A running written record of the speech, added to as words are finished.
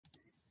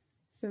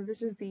So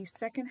this is the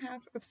second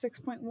half of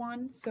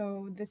 6.1.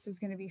 So this is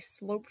going to be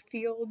slope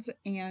fields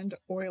and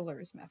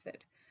Euler's method.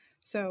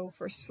 So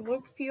for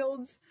slope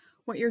fields,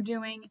 what you're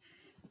doing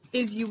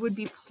is you would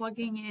be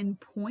plugging in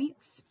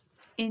points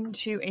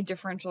into a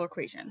differential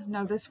equation.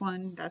 Now this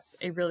one, that's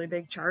a really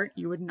big chart.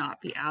 You would not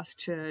be asked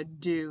to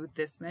do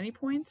this many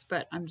points,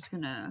 but I'm just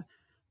going to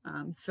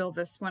fill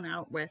this one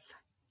out with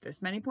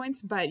this many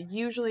points. But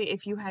usually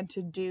if you had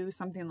to do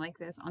something like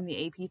this on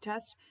the AP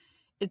test,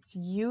 it's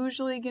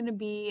usually going to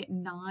be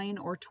 9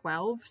 or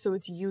 12. So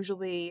it's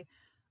usually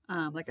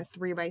like a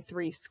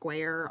 3x3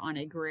 square on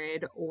a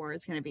grid, or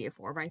it's going to be a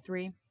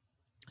 4x3.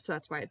 So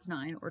that's why it's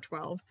 9 or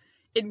 12.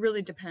 It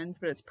really depends,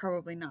 but it's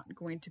probably not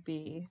going to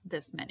be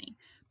this many.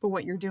 But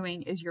what you're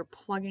doing is you're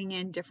plugging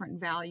in different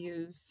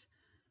values,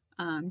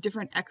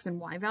 different x and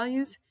y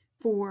values.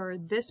 For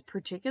this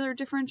particular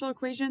differential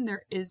equation,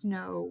 there is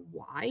no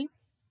y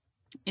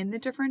in the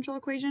differential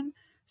equation.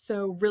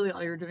 So really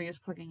all you're doing is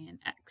plugging in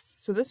x.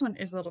 So this one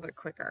is a little bit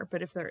quicker,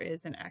 but if there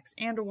is an x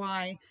and a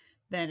y,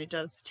 then it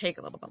does take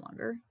a little bit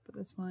longer. But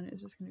this one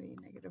is just going to be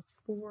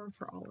 -4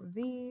 for all of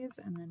these,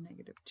 and then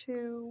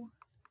 -2,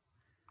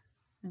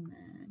 and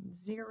then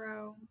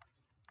 0,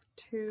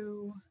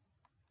 2,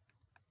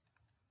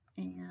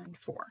 and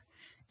 4.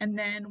 And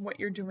then what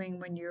you're doing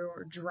when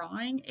you're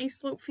drawing a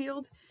slope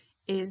field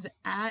is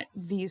at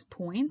these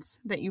points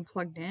that you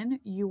plugged in,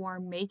 you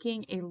are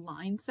making a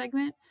line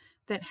segment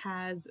that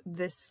has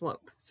this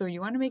slope. So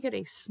you want to make it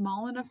a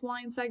small enough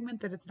line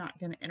segment that it's not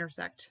going to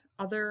intersect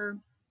other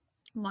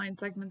line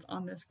segments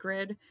on this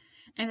grid,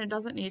 and it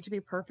doesn't need to be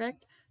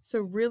perfect.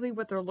 So really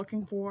what they're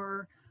looking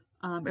for,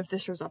 if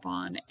this shows up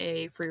on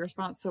a free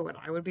response, so what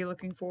I would be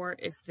looking for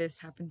if this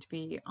happened to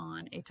be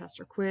on a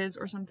test or quiz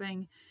or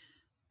something,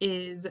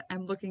 is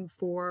I'm looking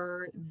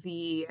for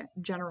the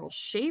general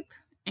shape,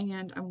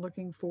 and I'm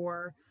looking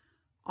for,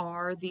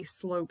 are these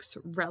slopes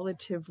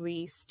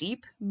relatively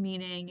steep,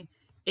 meaning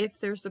if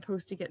they're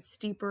supposed to get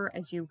steeper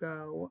as you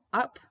go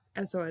up,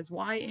 as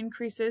y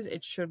increases,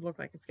 it should look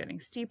like it's getting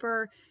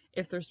steeper.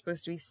 If they're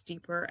supposed to be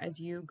steeper as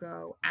you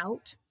go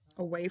out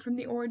away from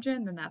the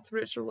origin, then that's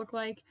what it should look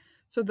like.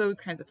 So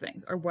those kinds of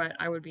things are what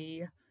I would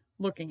be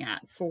looking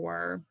at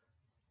for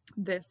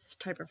this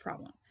type of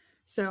problem.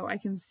 So I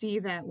can see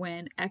that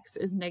when x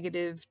is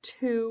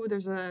 -2,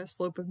 there's a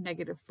slope of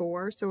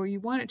 -4. So you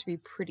want it to be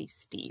pretty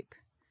steep.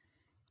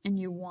 And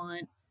you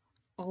want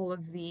all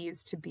of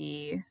these to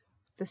be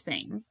the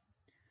same.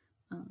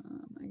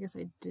 I guess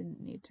I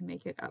didn't need to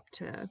make it up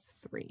to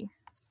 3.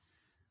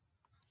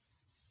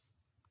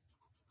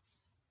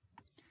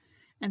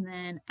 And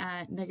then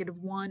at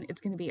 -1,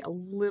 it's going to be a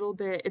little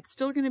bit, it's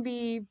still going to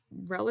be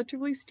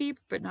relatively steep,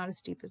 but not as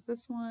steep as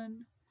this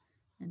one.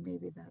 And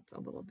maybe that's a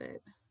little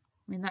bit,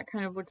 I mean, that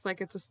kind of looks like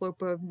it's a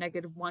slope of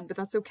 -1, but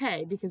that's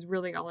okay, because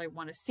really all I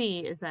want to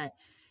see is that,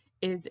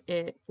 is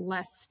it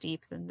less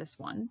steep than this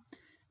one?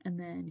 And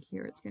then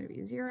here it's going to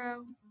be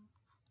 0.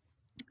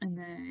 And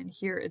then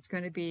here it's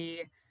going to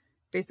be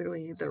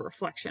basically the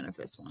reflection of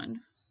this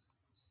one.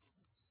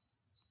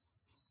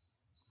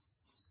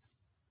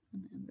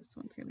 And then this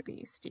one's going to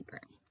be steeper.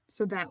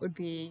 So that would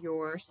be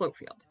your slope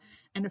field.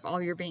 And if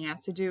all you're being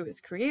asked to do is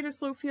create a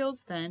slope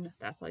field, then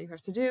that's all you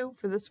have to do.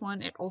 For this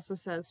one, it also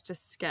says to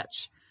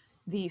sketch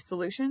the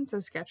solution, so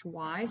sketch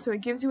y. So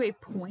it gives you a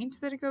point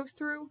that it goes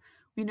through.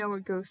 We know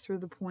it goes through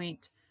the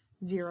point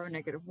 0,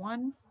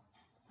 -1.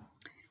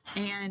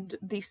 And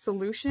the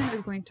solution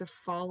is going to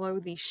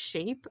follow the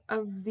shape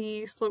of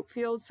the slope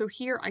field. So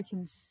here I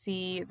can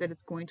see that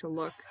it's going to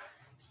look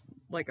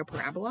like a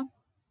parabola.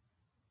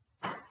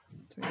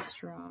 So I just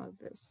draw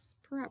this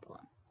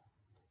parabola.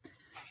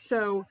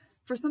 So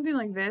for something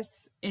like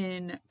this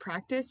in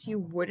practice, you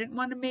wouldn't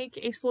want to make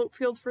a slope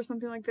field for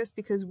something like this,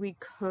 because we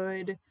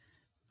could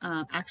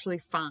actually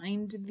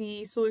find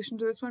the solution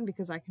to this one,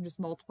 because I can just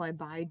multiply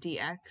by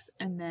dx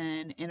and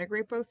then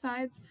integrate both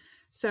sides.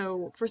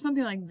 So for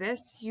something like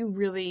this, you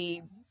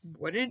really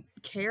wouldn't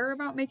care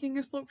about making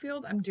a slope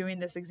field. I'm doing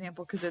this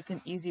example because it's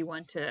an easy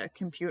one to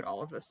compute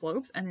all of the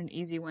slopes and an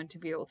easy one to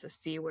be able to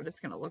see what it's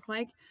going to look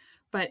like.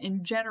 But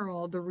in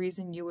general, the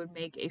reason you would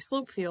make a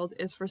slope field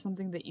is for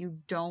something that you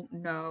don't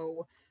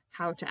know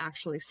how to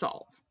actually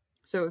solve.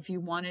 So if you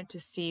wanted to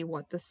see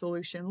what the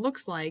solution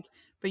looks like,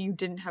 but you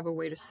didn't have a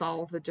way to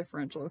solve the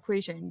differential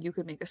equation, you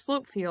could make a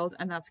slope field,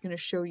 and that's going to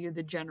show you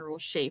the general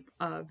shape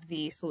of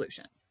the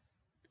solution.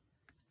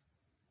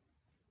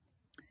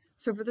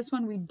 So for this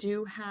one, we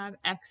do have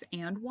x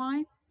and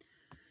y.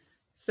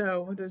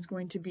 So there's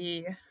going to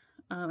be,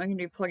 I'm going to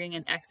be plugging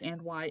in x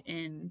and y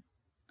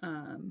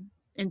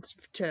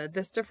into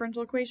this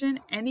differential equation.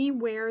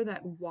 Anywhere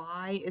that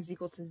y is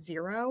equal to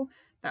 0,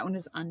 that one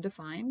is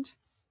undefined,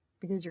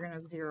 because you're going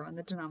to have 0 in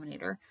the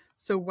denominator.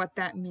 So what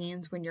that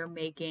means when you're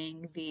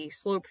making the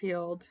slope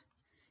field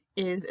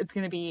is it's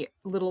going to be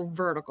little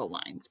vertical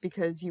lines,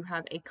 because you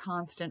have a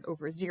constant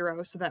over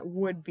 0, so that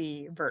would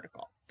be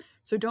vertical.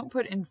 So don't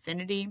put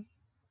infinity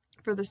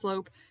for the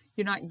slope.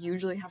 You not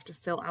usually have to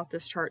fill out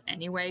this chart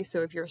anyway,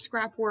 so if your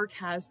scrap work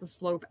has the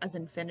slope as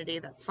infinity,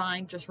 that's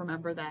fine. Just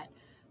remember that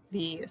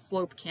the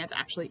slope can't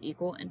actually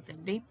equal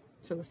infinity.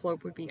 So the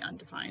slope would be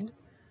undefined.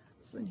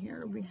 So then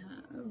here we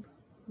have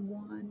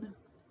 1,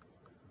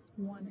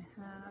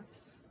 1/2,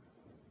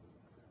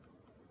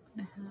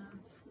 1/2,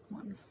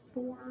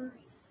 1/4,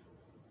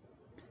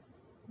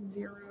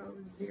 0,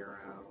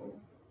 0,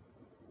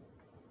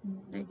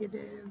 -1/2,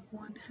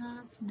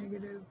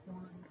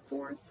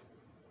 -1/4,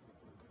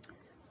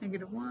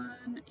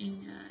 -1,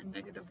 and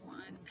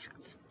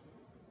 -1/2.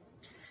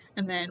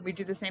 And then we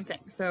do the same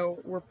thing. So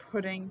we're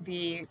putting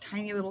the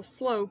tiny little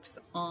slopes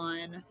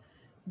on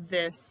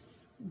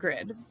this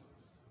grid.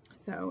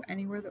 So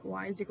anywhere that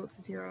y is equal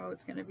to 0,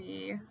 it's going to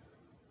be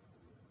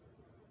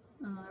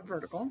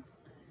vertical.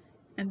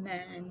 And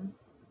then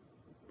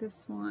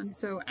this one,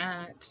 so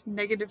at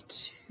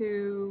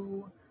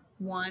 -2,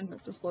 1,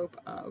 that's a slope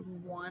of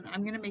 1.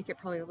 I'm going to make it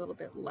probably a little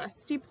bit less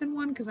steep than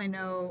 1 because I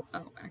know,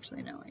 oh,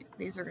 actually no,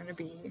 these are going to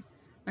be,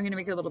 I'm going to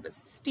make it a little bit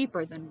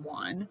steeper than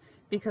 1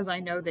 because I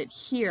know that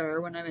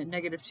here, when I'm at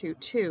 -2,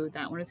 2,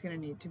 that one is going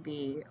to need to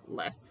be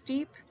less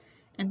steep.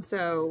 And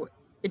so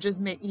it just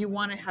you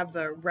want to have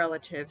the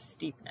relative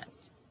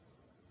steepness.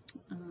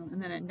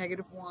 And then at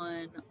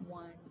 -1,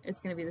 1, it's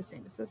going to be the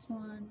same as this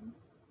one.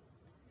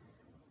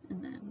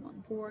 And then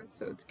 1/4,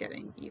 so it's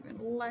getting even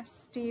less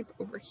steep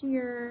over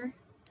here.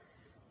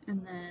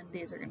 And then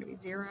these are going to be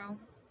 0,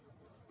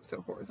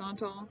 so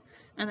horizontal.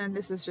 And then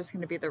this is just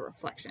going to be the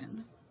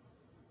reflection.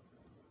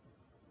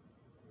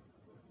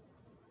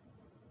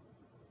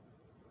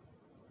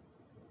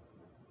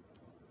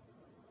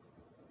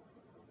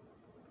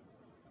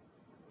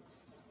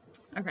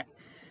 Okay,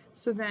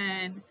 so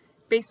then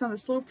based on the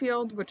slope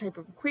field, what type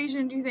of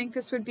equation do you think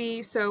this would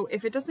be? So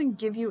if it doesn't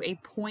give you a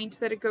point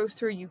that it goes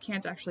through, you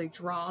can't actually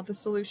draw the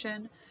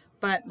solution.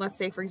 But let's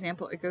say, for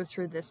example, it goes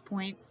through this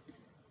point.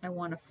 I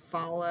want to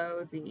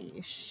follow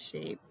the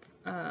shape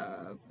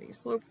of the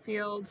slope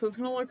field. So it's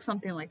going to look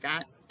something like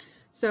that.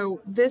 So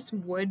this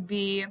would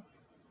be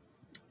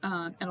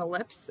an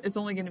ellipse. It's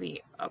only going to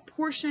be a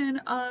portion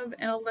of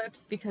an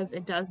ellipse because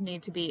it does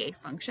need to be a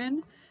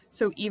function.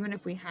 So even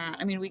if we had,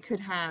 I mean, we could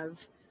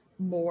have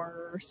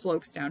more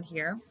slopes down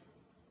here,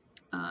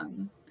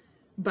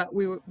 but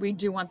we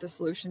do want the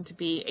solution to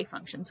be a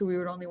function. So we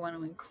would only want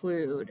to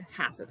include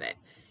half of it.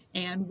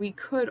 And we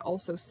could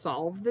also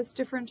solve this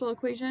differential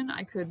equation.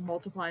 I could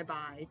multiply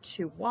by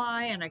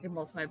 2y and I could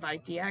multiply by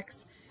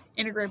dx,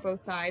 integrate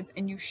both sides,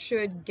 and you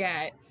should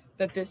get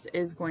that this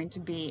is going to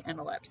be an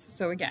ellipse.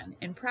 So again,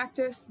 in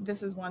practice,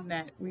 this is one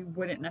that we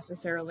wouldn't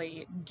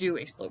necessarily do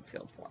a slope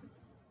field for.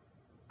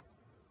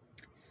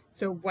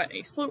 So what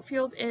a slope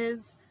field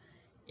is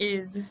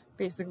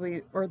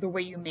basically, or the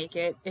way you make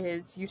it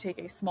is you take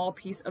a small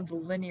piece of the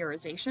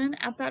linearization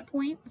at that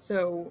point.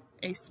 So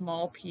a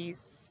small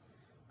piece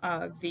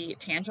of the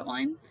tangent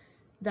line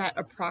that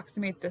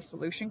approximate the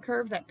solution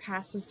curve that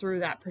passes through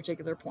that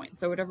particular point.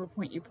 So whatever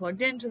point you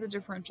plugged into the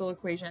differential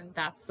equation,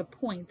 that's the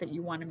point that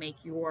you want to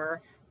make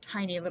your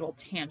tiny little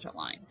tangent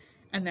line.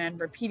 And then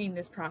repeating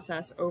this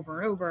process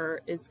over and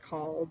over is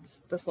called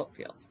the slope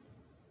field.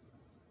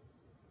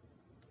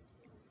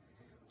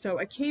 So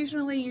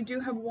occasionally you do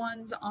have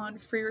ones on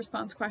free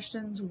response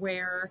questions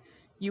where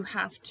you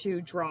have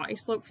to draw a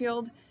slope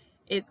field.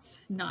 It's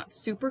not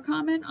super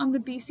common on the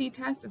BC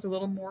test. It's a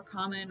little more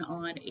common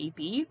on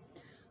AB,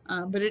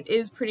 but it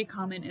is pretty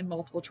common in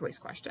multiple choice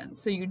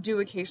questions. So you do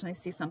occasionally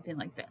see something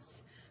like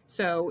this.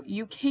 So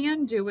you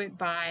can do it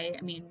by,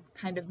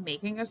 kind of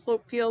making a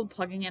slope field,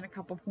 plugging in a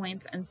couple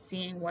points and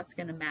seeing what's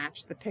going to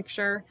match the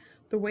picture.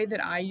 The way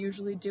that I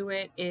usually do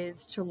it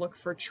is to look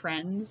for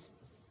trends.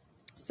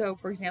 So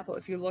for example,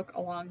 if you look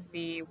along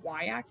the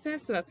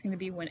y-axis, so that's going to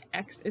be when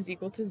x is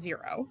equal to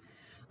 0,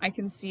 I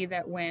can see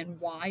that when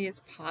y is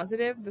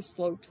positive, the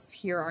slopes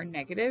here are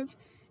negative,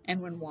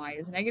 and when y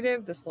is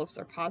negative, the slopes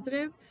are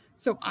positive.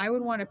 So I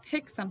would want to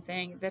pick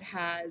something that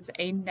has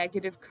a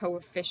negative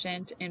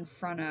coefficient in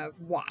front of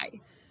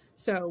y.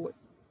 So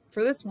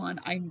for this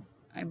one, I'm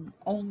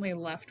only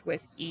left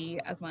with E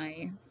as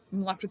my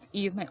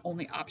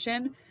only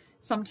option.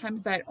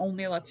 Sometimes that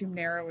only lets you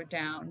narrow it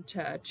down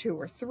to 2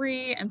 or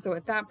 3, and so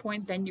at that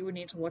point, then you would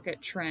need to look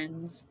at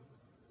trends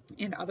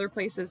in other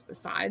places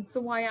besides the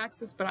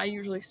y-axis, but I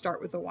usually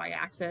start with the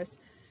y-axis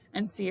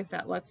and see if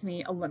that lets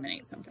me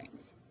eliminate some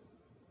things.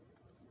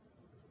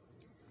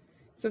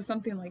 So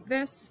something like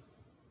this,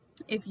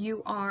 if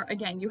you are,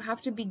 again, you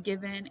have to be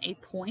given a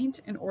point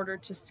in order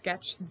to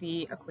sketch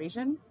the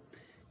equation.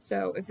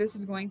 So if this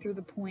is going through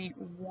the point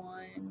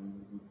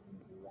 1,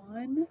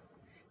 1,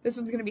 this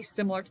one's going to be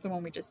similar to the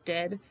one we just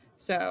did.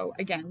 So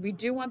again, we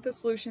do want the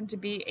solution to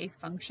be a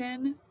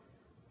function,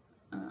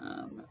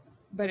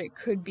 but it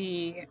could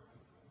be,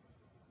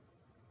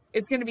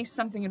 it's going to be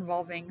something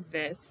involving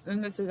this,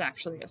 and this is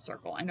actually a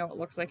circle. I know it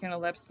looks like an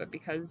ellipse, but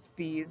because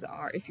these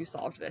are, if you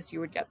solved this, you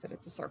would get that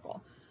it's a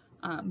circle.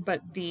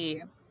 But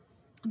the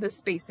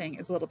spacing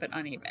is a little bit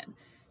uneven.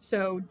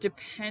 So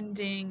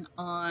depending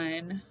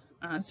on,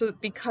 so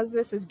because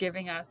this is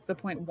giving us the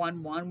point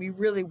 1, 1, we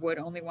really would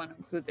only want to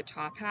include the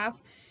top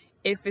half.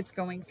 if it's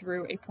going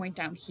through a point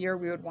down here,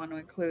 we would want to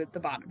include the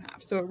bottom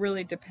half. So it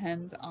really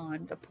depends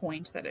on the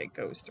point that it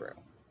goes through.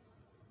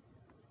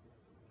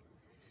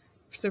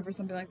 So for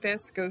something like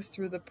this, goes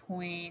through the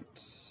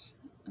point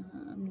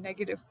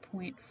negative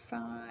 0.5,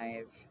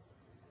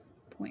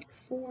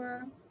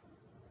 0.4.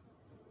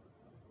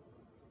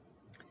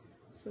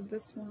 So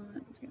this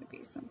one is going to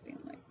be something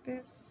like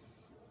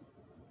this.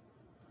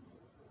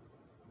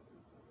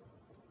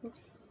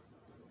 Oops.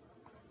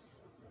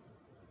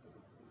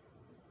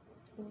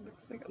 It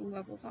looks like it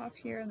levels off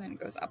here and then it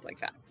goes up like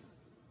that.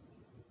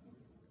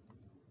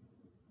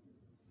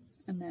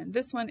 And then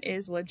this one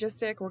is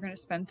logistic. We're going to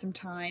spend some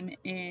time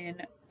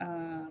in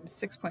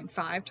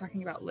 6.5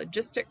 talking about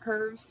logistic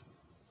curves.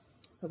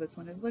 So this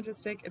one is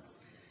logistic.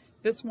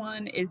 This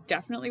one is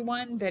definitely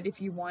one that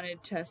if you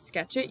wanted to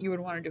sketch it, you would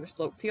want to do a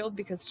slope field,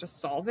 because to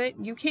solve it,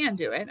 you can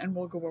do it, and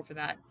we'll go over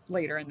that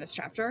later in this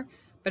chapter,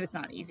 but it's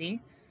not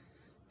easy.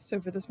 So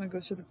for this one, it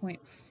goes to the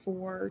point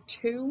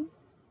 4.2.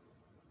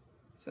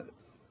 So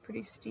it's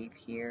pretty steep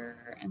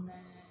here, and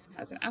then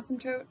has an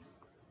asymptote,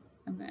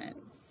 and then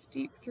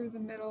steep through the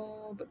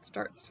middle, but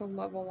starts to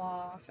level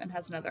off and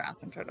has another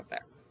asymptote up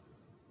there.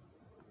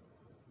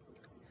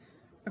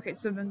 Okay,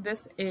 so then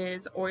this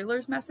is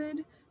Euler's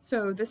method.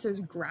 So this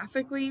is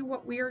graphically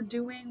what we are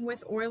doing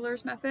with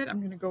Euler's method. I'm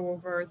going to go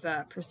over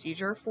the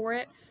procedure for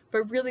it,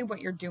 but really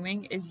what you're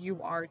doing is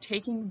you are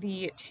taking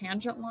the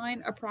tangent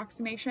line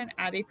approximation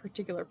at a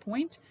particular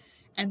point,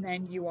 and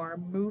then you are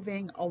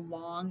moving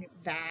along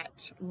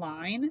that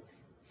line,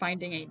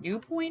 finding a new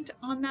point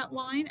on that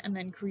line, and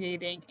then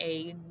creating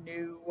a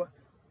new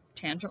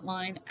tangent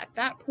line at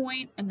that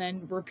point, and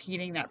then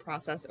repeating that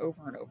process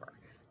over and over.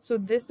 So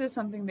this is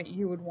something that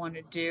you would want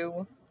to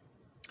do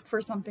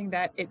for something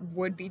that it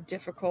would be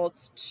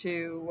difficult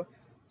to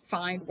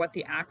find what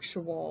the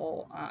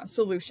actual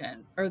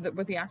solution, or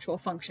what the actual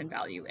function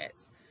value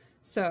is.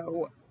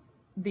 So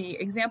the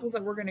examples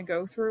that we're going to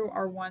go through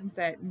are ones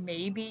that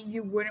maybe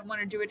you wouldn't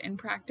want to do it in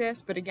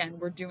practice, but again,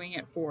 we're doing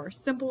it for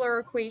simpler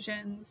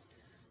equations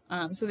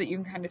so that you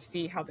can kind of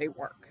see how they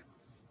work.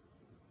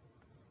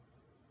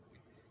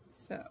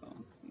 So let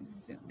me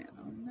zoom in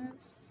on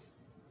this.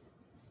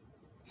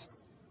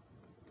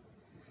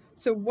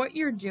 So what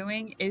you're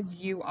doing is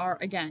you are,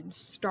 again,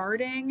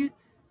 starting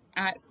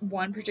at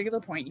one particular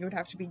point. You would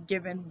have to be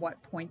given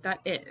what point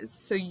that is.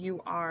 So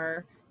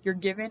you're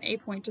given a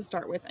point to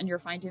start with, and you're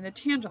finding the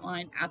tangent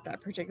line at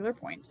that particular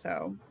point.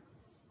 So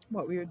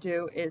what we would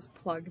do is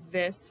plug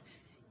this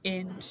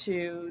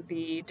into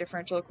the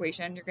differential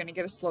equation. You're going to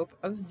get a slope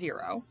of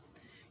 0.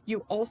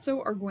 You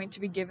also are going to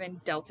be given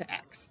delta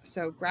x.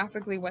 So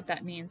graphically what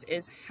that means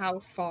is how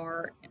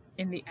far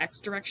in the x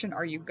direction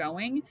are you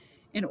going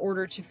in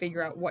order to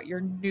figure out what your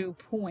new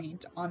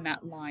point on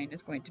that line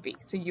is going to be.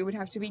 So you would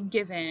have to be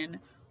given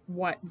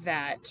what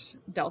that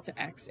delta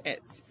x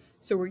is.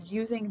 So we're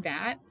using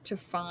that to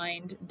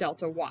find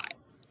delta y.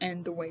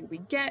 And the way we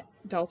get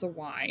delta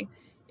y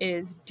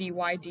is dy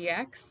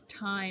dx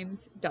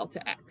times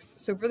delta x.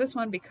 So for this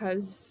one,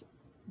 because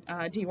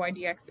dy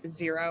dx is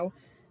 0,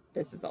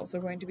 this is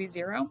also going to be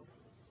 0.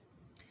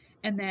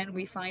 And then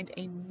we find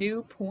a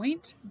new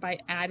point by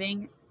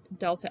adding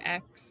delta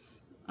x,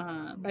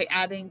 by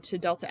adding to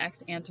delta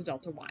x and to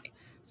delta y.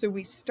 So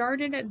we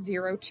started at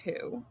 0,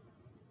 2.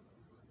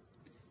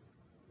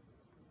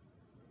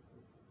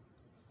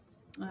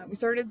 We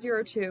started at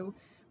 0, 2.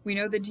 We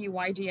know the dy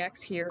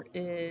dx here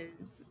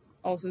is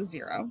also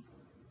 0.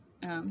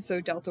 So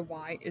delta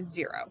y is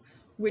 0,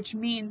 which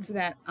means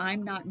that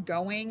I'm not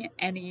going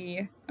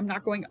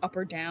up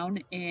or down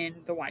in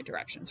the y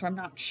direction. So I'm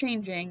not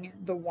changing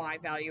the y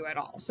value at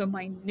all. So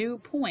my new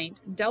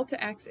point,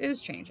 delta x, is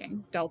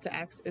changing. Delta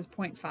x is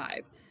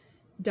 0.5.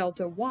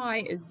 Delta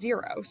y is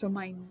 0. So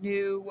my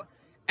new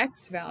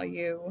x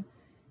value,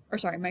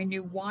 my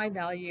new y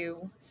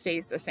value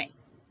stays the same.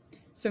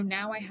 So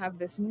now I have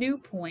this new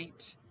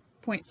point,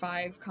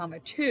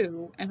 0.5,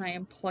 2, and I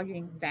am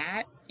plugging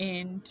that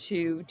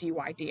into dy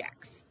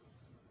dx.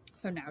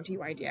 So now dy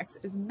dx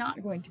is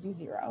not going to be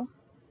 0.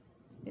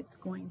 It's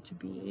going to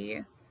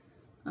be,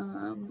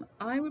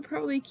 I would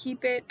probably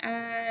keep it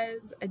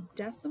as a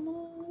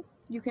decimal.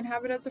 You can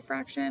have it as a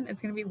fraction.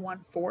 It's going to be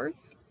 1/4.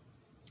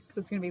 So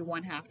it's going to be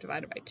 1/2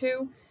 divided by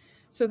 2.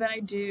 So then I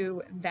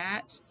do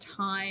that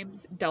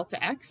times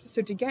delta x.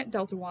 So to get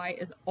delta y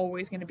is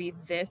always going to be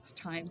this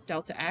times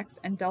delta x,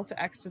 and delta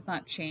x does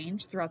not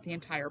change throughout the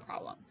entire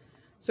problem.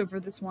 So for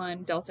this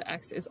one, delta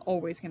x is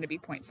always going to be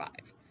 0.5.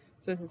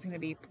 So this is going to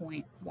be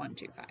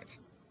 0.125.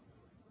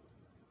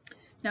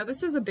 Now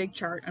this is a big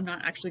chart. I'm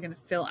not actually going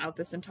to fill out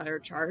this entire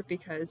chart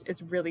because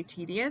it's really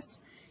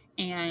tedious.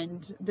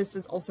 And this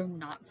is also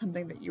not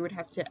something that you would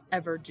have to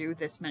ever do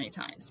this many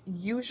times.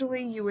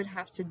 Usually you would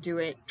have to do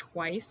it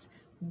twice,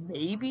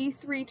 maybe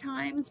 3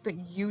 times, but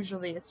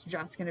usually it's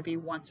just going to be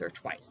once or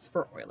twice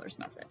for Euler's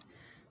method.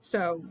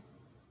 So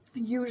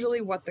usually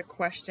what the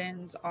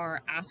questions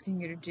are asking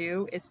you to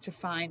do is to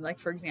find, like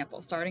for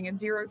example, starting at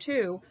 0,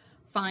 2,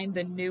 find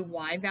the new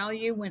y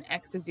value when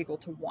x is equal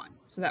to 1.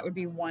 So that would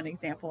be one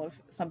example of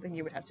something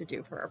you would have to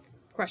do for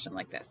a question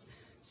like this.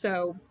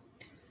 So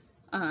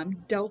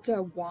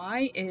Delta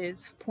y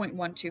is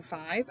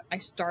 0.125. I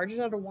started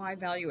at a y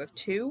value of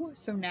 2,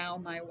 so now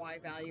my y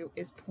value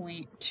is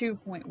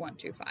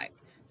 2.125.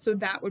 So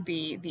that would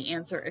be the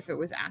answer if it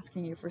was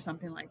asking you for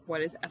something like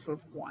what is f of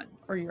 1,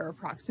 or your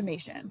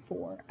approximation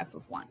for f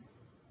of 1.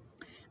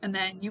 And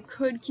then you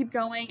could keep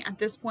going. At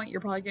this point, you're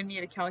probably going to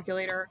need a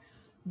calculator.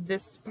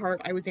 This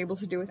part I was able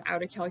to do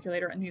without a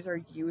calculator, and these are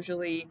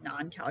usually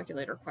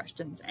non-calculator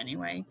questions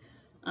anyway.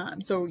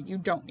 So you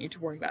don't need to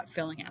worry about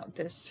filling out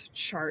this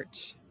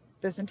chart,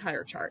 this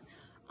entire chart.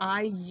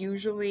 I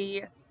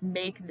usually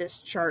make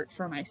this chart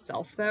for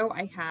myself though.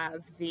 I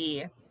have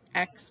the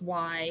x,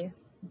 y,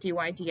 dy,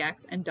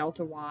 dx, and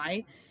delta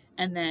y,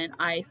 and then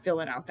I fill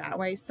it out that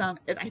way.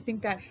 I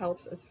think that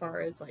helps as far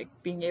as like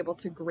being able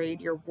to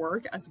grade your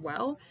work as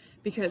well,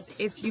 because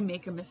if you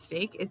make a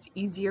mistake, it's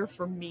easier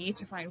for me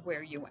to find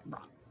where you went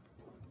wrong.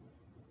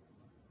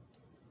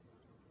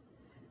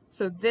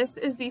 So this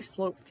is the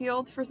slope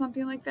field for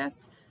something like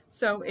this.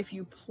 So if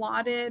you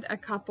plotted a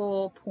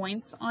couple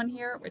points on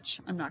here, which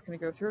I'm not going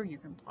to go through, you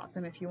can plot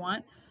them if you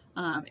want,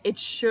 it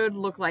should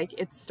look like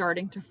it's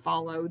starting to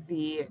follow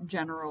the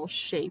general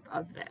shape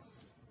of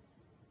this.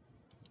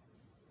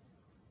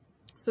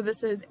 So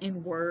this is,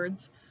 in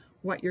words,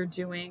 what you're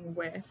doing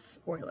with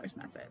Euler's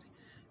method.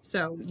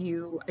 So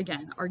you,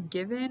 again, are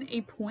given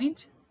a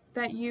point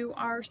that you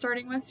are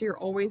starting with, so you're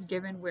always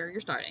given where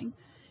you're starting.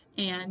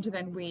 And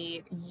then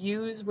we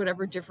use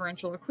whatever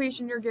differential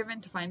equation you're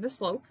given to find the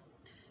slope.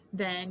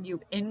 Then you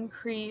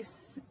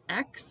increase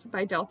x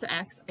by delta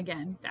x.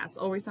 Again, that's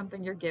always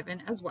something you're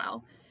given as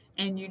well.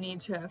 And you need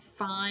to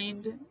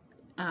find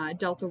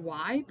delta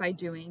y by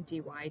doing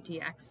dy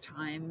dx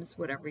times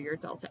whatever your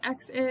delta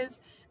x is,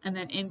 and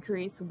then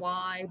increase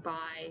y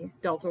by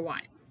delta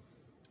y.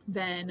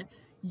 Then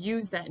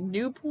use that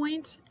new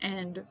point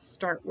and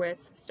start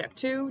with step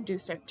 2, do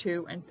step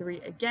 2 and 3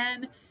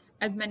 again,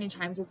 as many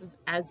times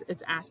as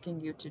it's asking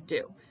you to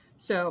do.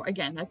 So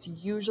again, that's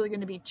usually going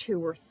to be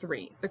 2 or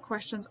 3. The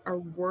questions are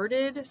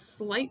worded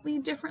slightly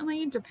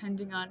differently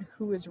depending on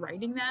who is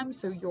writing them.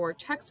 So your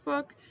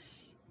textbook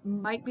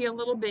might be a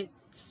little bit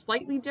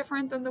slightly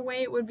different than the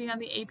way it would be on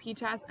the AP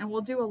test, and we'll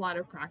do a lot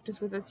of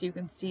practice with it so you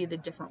can see the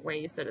different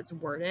ways that it's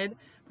worded.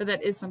 But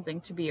that is something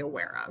to be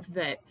aware of,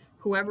 that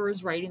whoever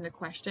is writing the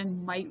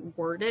question might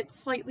word it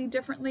slightly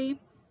differently.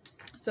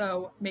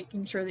 So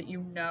making sure that you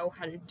know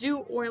how to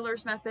do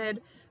Euler's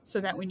method so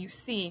that when you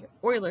see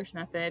Euler's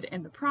method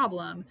in the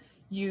problem,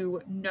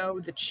 you know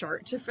the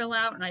chart to fill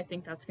out, and I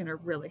think that's going to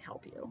really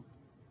help you.